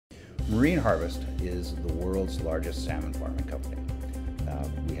Marine Harvest is the world's largest salmon farming company.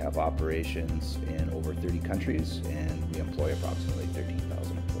 We have operations in over 30 countries and we employ approximately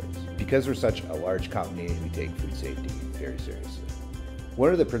 13,000 employees. Because we're such a large company, we take food safety very seriously.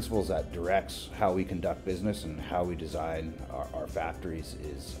 One of the principles that directs how we conduct business and how we design our factories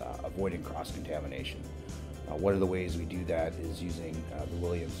is avoiding cross-contamination. One of the ways we do that is using the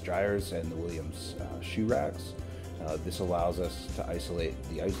Williams dryers and the Williams shoe racks. This allows us to isolate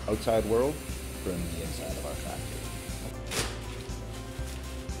the outside world from the inside of our factory.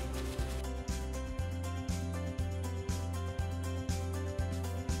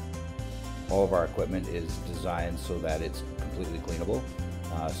 All of our equipment is designed so that it's completely cleanable.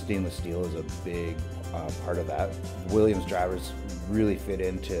 Stainless steel is a big part of that. Williams dryers really fit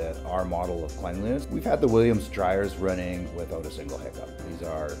into our model of cleanliness. We've had the Williams dryers running without a single hiccup. These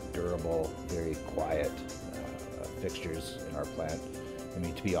are durable, very quiet fixtures in our plant. I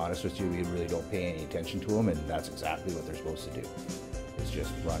mean, to be honest with you, we really don't pay any attention to them, and that's exactly what they're supposed to do. It's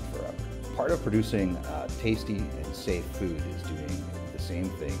just run forever. Part of producing tasty and safe food is doing the same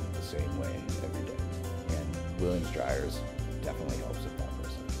thing the same way every day. And Williams dryers definitely helps with that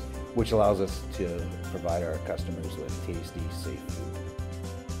process, which allows us to provide our customers with tasty, safe food.